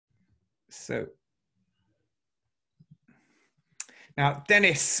So now,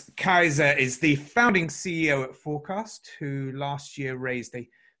 Dennis Kayser is the founding CEO at Forecast, who last year raised a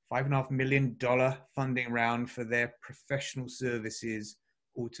 $5.5 million funding round for their professional services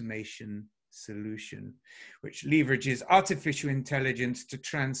automation solution, which leverages artificial intelligence to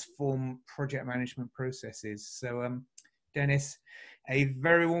transform project management processes. So, Dennis, a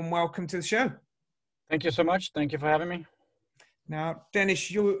very warm welcome to the show. Thank you so much. Thank you for having me. Now,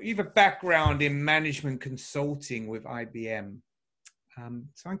 Dennis, you have a background in management consulting with IBM.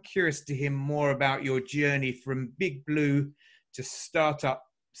 So I'm curious to hear more about your journey from Big Blue to startup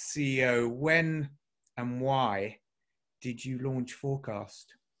CEO. When and why did you launch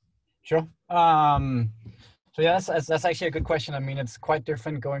Forecast? Sure. So yeah, that's actually a good question. I mean, it's quite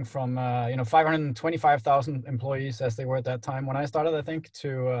different going from 525,000 employees as they were at that time when I started, I think,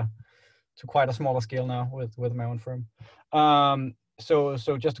 to quite a smaller scale now with my own firm. So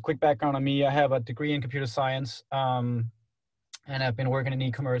just a quick background on me. I have a degree in computer science. And I've been working in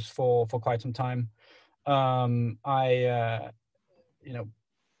e-commerce for quite some time. I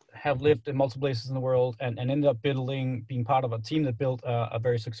have lived in multiple places in the world and ended up being part of a team that built a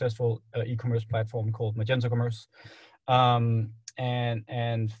very successful e-commerce platform called Magento Commerce.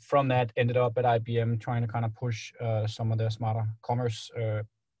 And from that ended up at IBM trying to kind of push some of their smarter commerce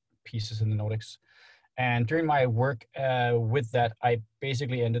pieces in the Nordics. And during my work with that, I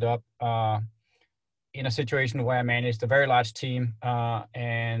basically ended up in a situation where I managed a very large team,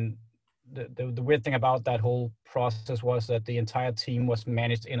 and the weird thing about that whole process was that the entire team was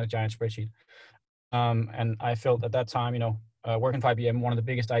managed in a giant spreadsheet. And I felt at that time, working for IBM, one of the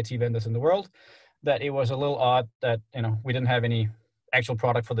biggest IT vendors in the world, that it was a little odd that, we didn't have any actual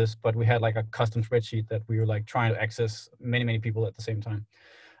product for this, but we had like a custom spreadsheet that we were like trying to access many people at the same time.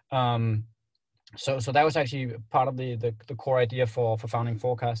 So that was actually part of the core idea for founding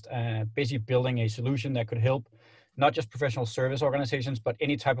Forecast, basically building a solution that could help not just professional service organizations, but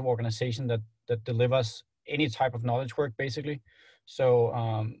any type of organization that delivers any type of knowledge work, basically.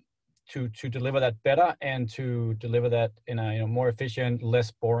 So to deliver that better and to deliver that in a more efficient,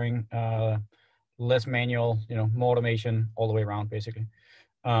 less boring, less manual, more automation all the way around, basically.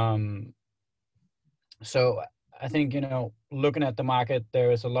 So I think, looking at the market,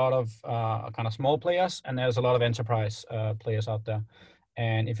 there is a lot of kind of small players and there's a lot of enterprise players out there.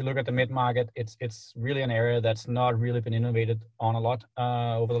 And if you look at the mid-market, it's really an area that's not really been innovated on a lot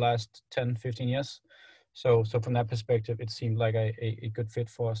over the last 10, 15 years. So from that perspective, it seemed like a good fit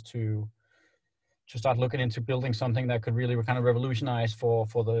for us to start looking into building something that could really kind of revolutionize for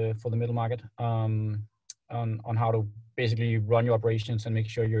the middle market on how to basically run your operations and make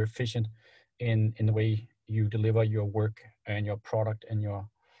sure you're efficient in the way you deliver your work and your product and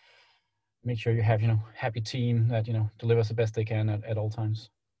make sure you have, happy team that, delivers the best they can at all times.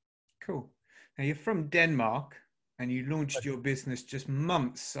 Cool. Now you're from Denmark and you launched your business just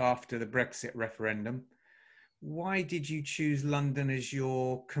months after the Brexit referendum. Why did you choose London as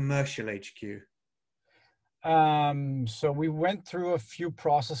your commercial HQ? So we went through a few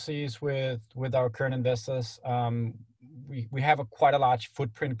processes with our current investors. We have quite a large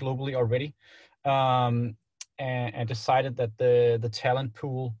footprint globally already. And decided that the talent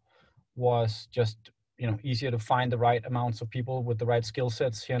pool was just easier to find the right amounts of people with the right skill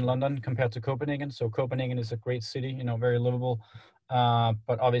sets here in London compared to Copenhagen. So Copenhagen is a great city, very livable,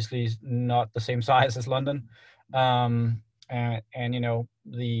 but obviously not the same size as London. And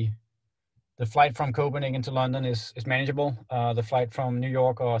the flight from Copenhagen to London is manageable. The flight from New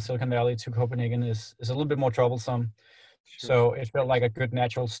York or Silicon Valley to Copenhagen is a little bit more troublesome. Sure. So it felt like a good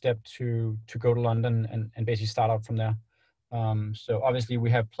natural step to go to London and basically start out from there. So obviously we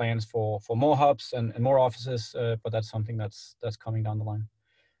have plans for more hubs and more offices, but that's something that's coming down the line.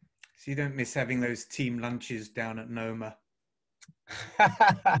 So you don't miss having those team lunches down at Noma?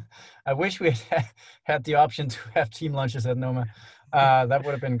 I wish we had the option to have team lunches at Noma. That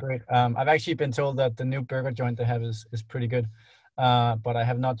would have been great. I've actually been told that the new burger joint they have is pretty good, but I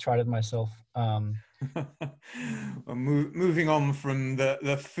have not tried it myself. Well, moving on from the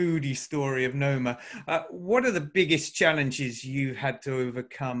foodie story of Noma, what are the biggest challenges you had to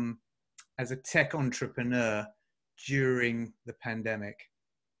overcome as a tech entrepreneur during the pandemic?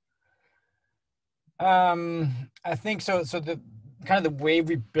 I think so. So the kind of the way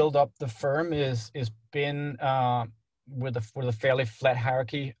we build up the firm is been with a fairly flat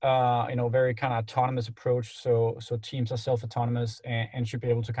hierarchy, very kind of autonomous approach. So teams are self-autonomous and should be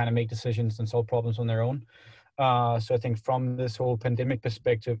able to kind of make decisions and solve problems on their own. So I think from this whole pandemic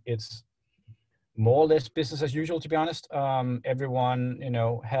perspective, it's more or less business as usual, to be honest. Everyone,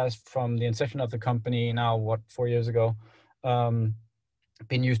 has from the inception of the company now, 4 years ago,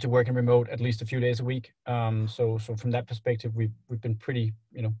 been used to working remote at least a few days a week. So from that perspective, we've been pretty,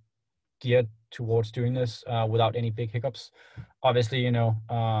 geared towards doing this without any big hiccups. Obviously,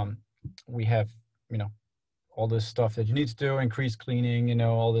 we have, all this stuff that you need to do, increase cleaning,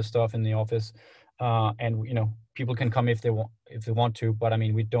 all this stuff in the office. And people can come if they want to, but I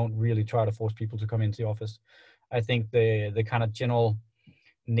mean, we don't really try to force people to come into the office. I think the kind of general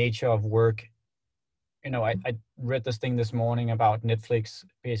nature of work, I read this thing this morning about Netflix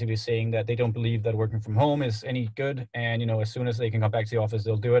basically saying that they don't believe that working from home is any good. And, as soon as they can come back to the office,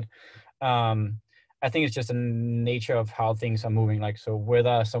 they'll do it. I think it's just the nature of how things are moving. Like, so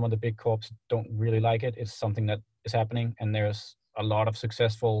whether some of the big corps don't really like it, it's something that is happening. And there's a lot of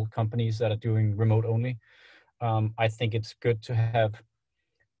successful companies that are doing remote only. I think it's good to have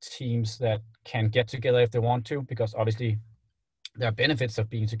teams that can get together if they want to, because obviously there are benefits of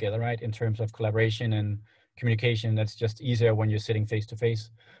being together, right? In terms of collaboration and communication, that's just easier when you're sitting face to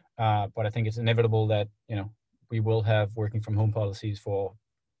face. But I think it's inevitable that, we will have working from home policies for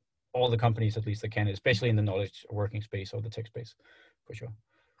all the companies, at least that can, especially in the knowledge working space or the tech space, for sure.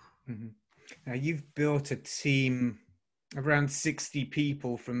 Mm-hmm. Now, you've built a team around 60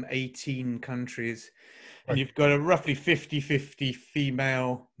 people from 18 countries, and you've got a roughly 50-50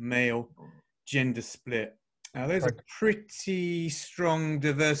 female-male gender split. Now, those are pretty strong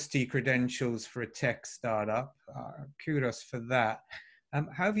diversity credentials for a tech startup. Kudos for that.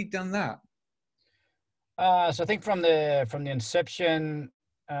 How have you done that? So I think from the inception,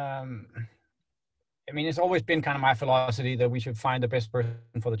 I mean, it's always been kind of my philosophy that we should find the best person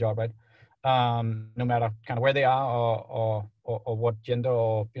for the job, right? No matter kind of where they are or what gender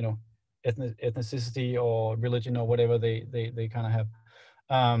or, ethnicity or religion or whatever they kind of have.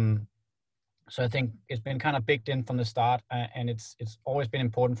 So I think it's been kind of baked in from the start, and it's always been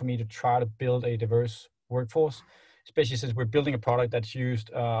important for me to try to build a diverse workforce, especially since we're building a product that's used,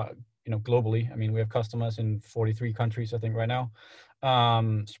 globally. I mean, we have customers in 43 countries, I think, right now,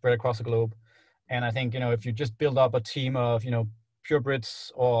 spread across the globe. And I think, if you just build up a team of, pure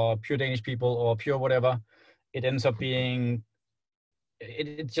Brits or pure Danish people or pure whatever, it ends up being,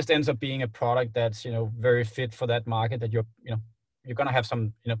 it just ends up being a product that's, very fit for that market that you're going to have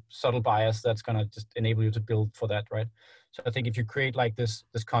some, subtle bias that's going to just enable you to build for that, right? So I think if you create like this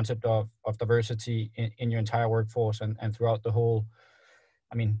concept of diversity in your entire workforce and throughout the whole,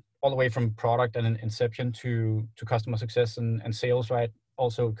 I mean, all the way from product and inception to customer success and sales, right?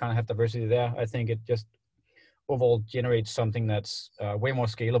 Also kind of have diversity there. I think it just overall generates something that's way more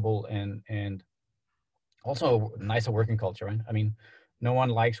scalable and also a nicer working culture, right? I mean, no one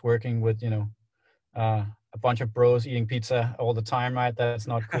likes working with, a bunch of bros eating pizza all the time, right? That's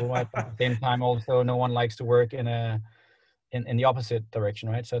not cool, right? But at the same time, also, no one likes to work in the opposite direction,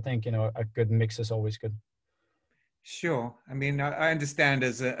 right? So I think, a good mix is always good. Sure. I mean, I understand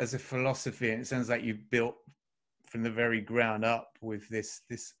as a philosophy, and it sounds like you've built from the very ground up with this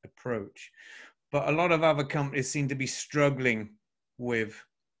approach. But a lot of other companies seem to be struggling with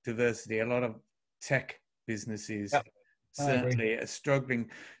diversity. A lot of tech businesses certainly are struggling.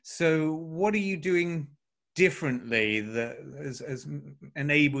 So what are you doing differently that has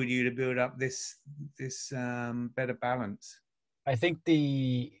enabled you to build up this better balance? I think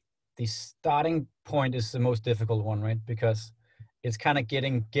the starting point is the most difficult one, right? Because it's kind of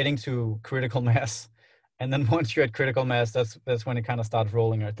getting to critical mass. And then once you're at critical mass, that's when it kind of starts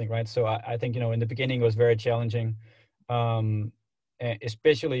rolling, I think, right? So I think, in the beginning it was very challenging,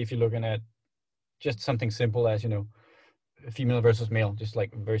 especially if you're looking at just something simple as, female versus male, just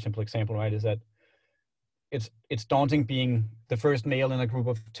like a very simple example, right? Is that it's daunting being the first male in a group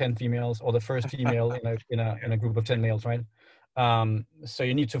of 10 females or the first female in a group of 10 males, right? So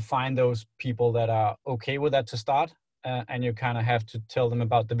you need to find those people that are okay with that to start, and you kind of have to tell them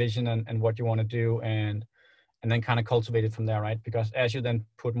about the vision and what you want to do, and then kind of cultivate it from there, right? Because as you then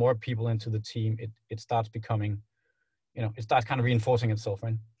put more people into the team, it starts becoming, it starts kind of reinforcing itself,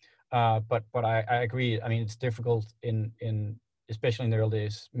 right? But I agree. I mean, it's difficult in especially in the early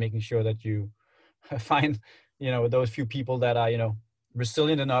days, making sure that you find, those few people that are,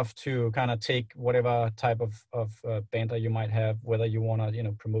 resilient enough to kind of take whatever type of banter you might have, whether you want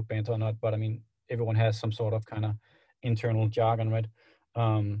to, promote banter or not. But I mean, everyone has some sort of kind of internal jargon, right?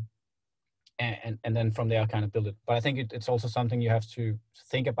 And then from there kind of build it. But I think it's also something you have to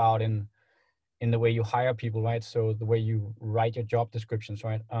think about in the way you hire people, right? So the way you write your job descriptions,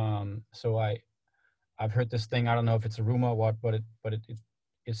 right? So I've heard this thing, I don't know if it's a rumor or what, but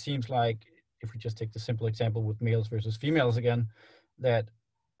it seems like, if we just take the simple example with males versus females again, that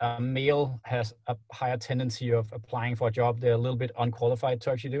a male has a higher tendency of applying for a job they're a little bit unqualified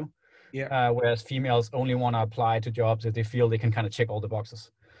to actually do. Yeah. whereas females only want to apply to jobs if they feel they can kind of check all the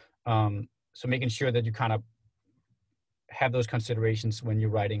boxes. So making sure that you kind of have those considerations when you're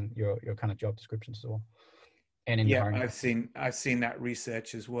writing your kind of job descriptions as well, and in your Yeah, hiring. I've seen that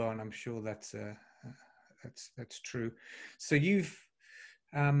research as well, and I'm sure that's true. So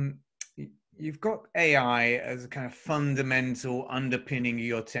um, you've got AI as a kind of fundamental underpinning of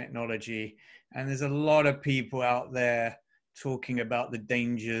your technology, and there's a lot of people out there talking about the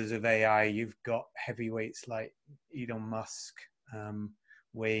dangers of AI. You've got heavyweights like Elon Musk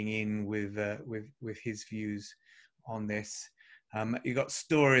weighing in with his views on this. You've got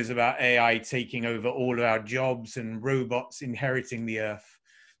stories about AI taking over all of our jobs and robots inheriting the earth.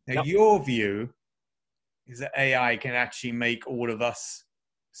 Now, Yep. your view is that AI can actually make all of us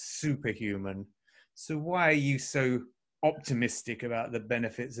superhuman. So why are you so optimistic about the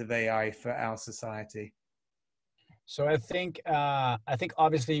benefits of AI for our society? So I think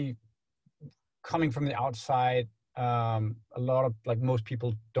obviously coming from the outside, a lot of like most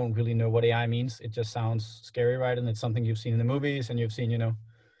people don't really know what AI means. It just sounds scary, right? And it's something you've seen in the movies, and you've seen,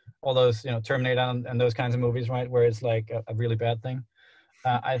 all those, Terminator and those kinds of movies, right? Where it's like a really bad thing.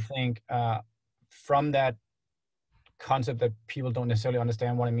 I think from that concept that people don't necessarily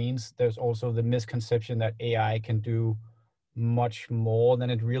understand what it means, there's also the misconception that AI can do much more than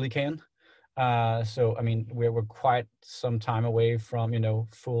it really can. So I mean, we're quite some time away from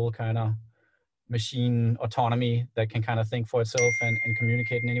full kind of machine autonomy that can kind of think for itself and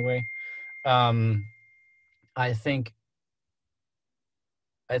communicate in any way. Um, I think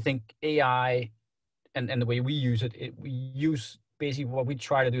AI and the way we use it, we use basically what we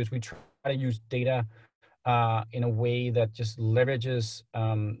try to do is we try to use data in a way that just leverages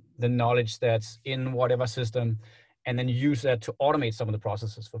the knowledge that's in whatever system, and then use that to automate some of the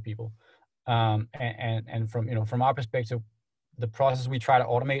processes for people. And from our perspective, the processes we try to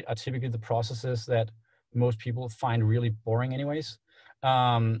automate are typically the processes that most people find really boring, anyways.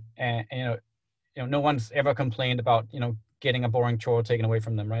 And no one's ever complained about getting a boring chore taken away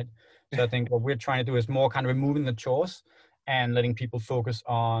from them, right? So I think what we're trying to do is more kind of removing the chores and letting people focus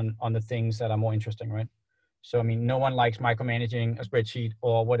on the things that are more interesting, right? So I mean, no one likes micromanaging a spreadsheet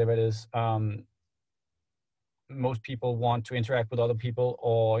or whatever it is. Most people want to interact with other people,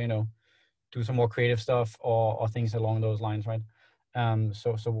 or do some more creative stuff, or things along those lines, right?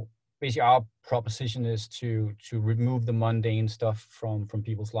 So basically, our proposition is to remove the mundane stuff from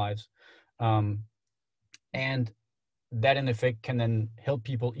people's lives, and that in effect can then help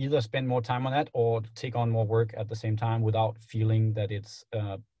people either spend more time on that or take on more work at the same time without feeling that it's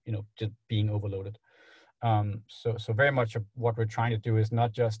just being overloaded. So very much of what we're trying to do is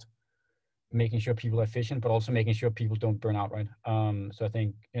not just making sure people are efficient, but also making sure people don't burn out, right? So I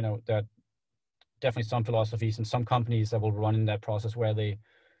think that definitely some philosophies and some companies that will run in that process where they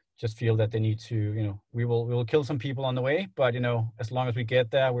just feel that they need to, we will kill some people on the way, but as long as we get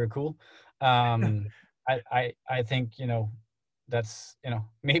there, we're cool. I think that's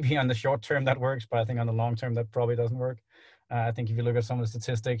maybe on the short term that works, but I think on the long term that probably doesn't work. I think if you look at some of the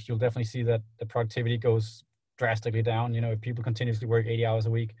statistics, you'll definitely see that the productivity goes drastically down. If people continuously work 80 hours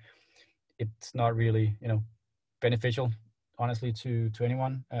a week, it's not really beneficial, honestly, to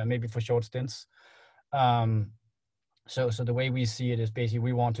anyone. Maybe for short stints. So the way we see it is basically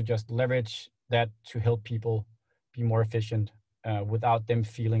we want to just leverage that to help people be more efficient without them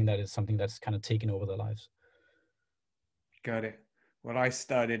feeling that it's something that's kind of taken over their lives. Got it. Well, I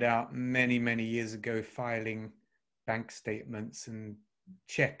started out many, many years ago filing bank statements and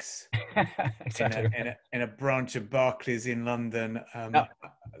checks Exactly. in a branch of Barclays in London. Yeah.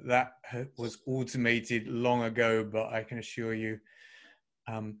 That was automated long ago, but I can assure you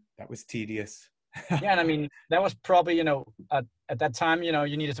that was tedious. Yeah, and I mean that was probably at that time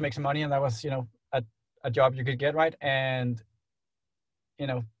you needed to make some money, and that was a job you could get, right. And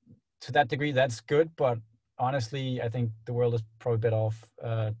to that degree that's good, but honestly I think the world is probably better off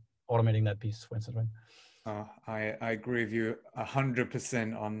automating that piece, for instance, right. I agree with you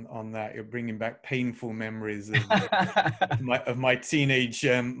 100% on that. You're bringing back painful memories of my teenage,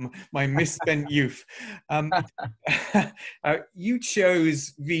 my misspent youth. You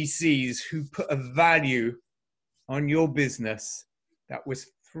chose VCs who put a value on your business that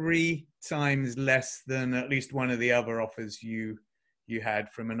was 3 times less than at least one of the other offers you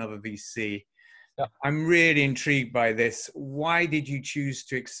had from another VC. Yeah. I'm really intrigued by this. Why did you choose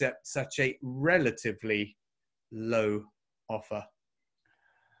to accept such a relatively low offer?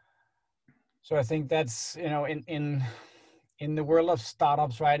 So I think that's in the world of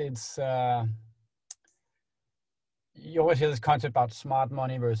startups, right? It's you always hear this concept about smart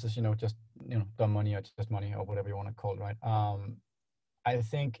money versus just dumb money or just money or whatever you want to call it, right? I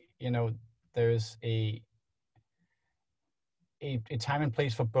think, there's a time and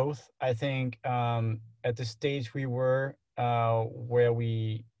place for both. I think at the stage we were where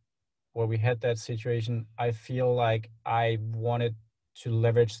we had that situation, I feel like I wanted to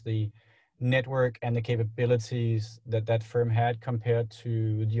leverage the network and the capabilities that that firm had compared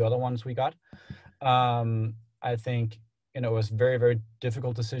to the other ones we got. I think it was very, very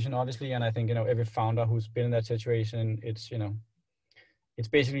difficult decision, obviously, and I think every founder who's been in that situation, it's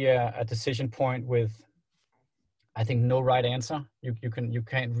basically a decision point with, I think, no right answer. You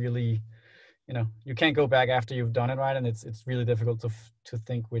can't really, you can't go back after you've done it, right, and it's really difficult to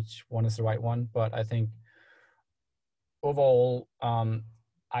think which one is the right one. But I think overall,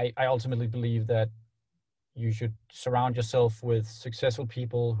 I ultimately believe that you should surround yourself with successful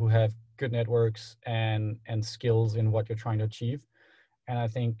people who have good networks and skills in what you're trying to achieve. And I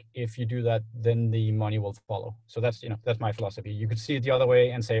think if you do that, then the money will follow. So that's my philosophy. You could see it the other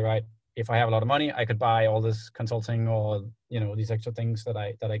way and say, right, if I have a lot of money, I could buy all this consulting or these extra things that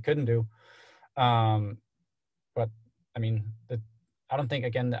I couldn't do. But I mean, I don't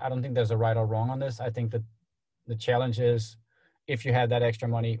think there's a right or wrong on this. I think that the challenge is, if you had that extra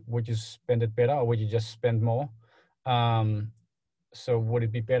money, would you spend it better or would you just spend more? So would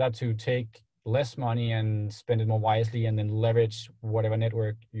it be better to take less money and spend it more wisely and then leverage whatever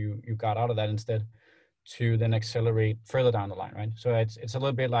network you got out of that instead to then accelerate further down the line, right? So it's a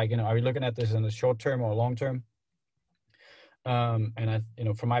little bit like, are we looking at this in the short term or long term? And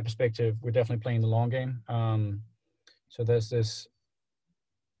from my perspective, we're definitely playing the long game. So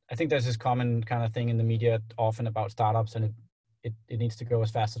I think there's this common kind of thing in the media often about startups, and it needs to go as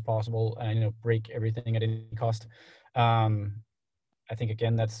fast as possible and break everything at any cost. I think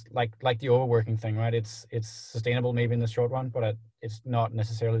again that's like the overworking thing, right? It's sustainable maybe in the short run, but it's not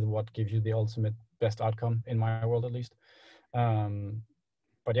necessarily what gives you the ultimate best outcome in my world, at least.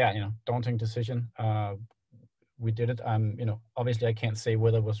 But yeah, daunting decision. We did it. Obviously I can't say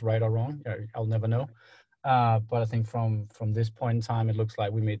whether it was right or wrong. I'll never know. But I think from this point in time, it looks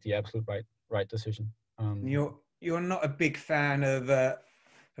like we made the absolute right decision. You're not a big fan of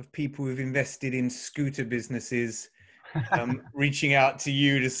people who've invested in scooter businesses reaching out to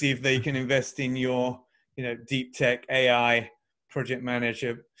you to see if they can invest in your deep tech AI project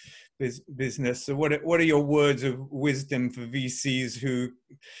manager business. So what are your words of wisdom for VCs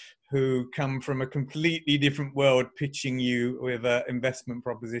who come from a completely different world pitching you with investment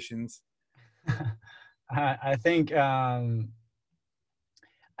propositions? I think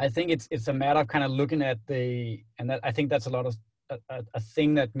it's a matter of kind of looking at I think that's a lot of a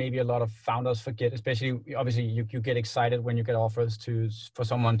thing that maybe a lot of founders forget, especially obviously you get excited when you get offers for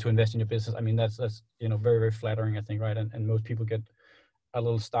someone to invest in your business. I mean, that's very, very flattering, I think, right? And most people get a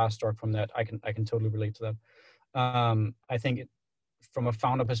little starstruck from that. I can totally relate to that. I think from a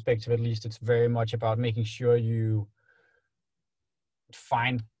founder perspective, at least, it's very much about making sure you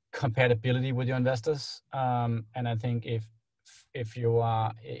find compatibility with your investors. And I think if you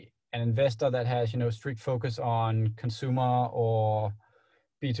are an investor that has strict focus on consumer or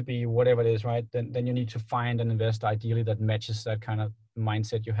B2B, whatever it is, right, then you need to find an investor ideally that matches that kind of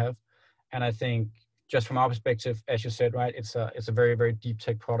mindset you have. And I think just from our perspective, as you said, right, it's a very, very deep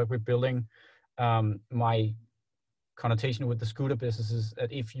tech product we're building. My connotation with the scooter business is that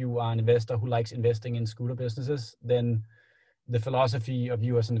if you are an investor who likes investing in scooter businesses, then the philosophy of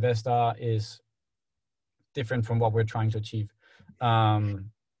you as an investor is different from what we're trying to achieve.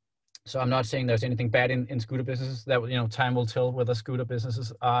 So I'm not saying there's anything bad in scooter businesses. That time will tell whether scooter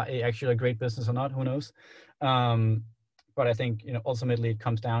businesses are actually a great business or not. Who knows? But I think ultimately it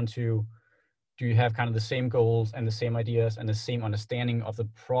comes down to, do you have kind of the same goals and the same ideas and the same understanding of the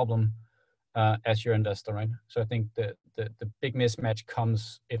problem as your investor, right? So I think the big mismatch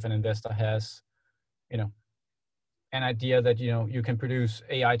comes if an investor has an idea that you can produce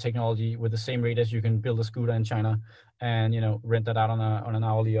AI technology with the same rate as you can build a scooter in China, and rent that out on an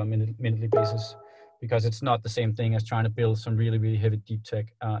hourly or minutely basis, because it's not the same thing as trying to build some really, really heavy deep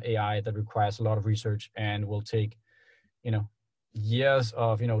tech AI that requires a lot of research and will take years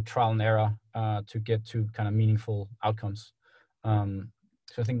of trial and error to get to kind of meaningful outcomes. So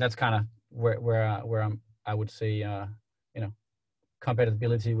I think that's kind of where I would say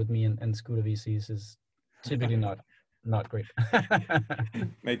compatibility with me and scooter VCs is typically not great.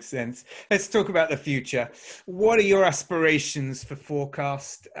 Makes sense. Let's talk about the future. What are your aspirations for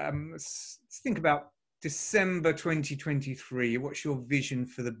Forecast? Let's think about December 2023. What's your vision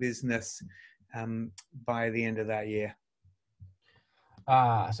for the business by the end of that year?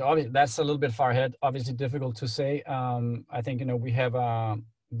 So obviously that's a little bit far ahead. Obviously difficult to say. I think we have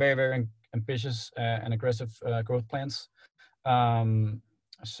very, very ambitious and aggressive growth plans.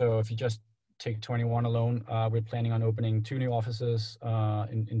 So if you just take 21 alone, we're planning on opening 2 new offices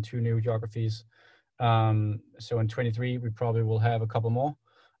in 2 new geographies. So in 23, we probably will have a couple more,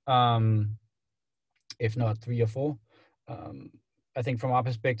 if not 3 or 4. I think from our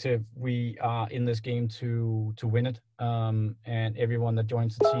perspective, we are in this game to win it, and everyone that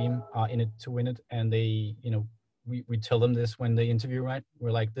joins the team are in it to win it. And they, we tell them this when they interview, right?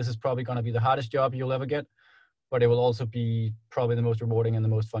 We're like, this is probably going to be the hardest job you'll ever get, but it will also be probably the most rewarding and the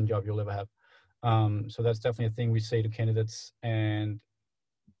most fun job you'll ever have. So that's definitely a thing we say to candidates. And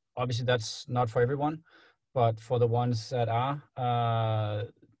obviously that's not for everyone, but for the ones that are,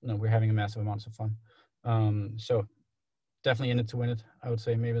 we're having a massive amount of fun. So definitely in it to win it, I would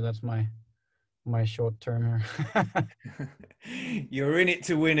say. Maybe that's my short term here. You're in it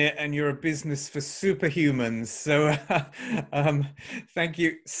to win it, and you're a business for superhumans. So thank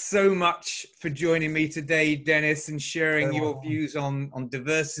you so much for joining me today, Dennis, and sharing your views on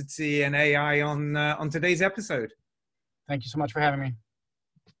diversity and AI on today's episode. Thank you so much for having me.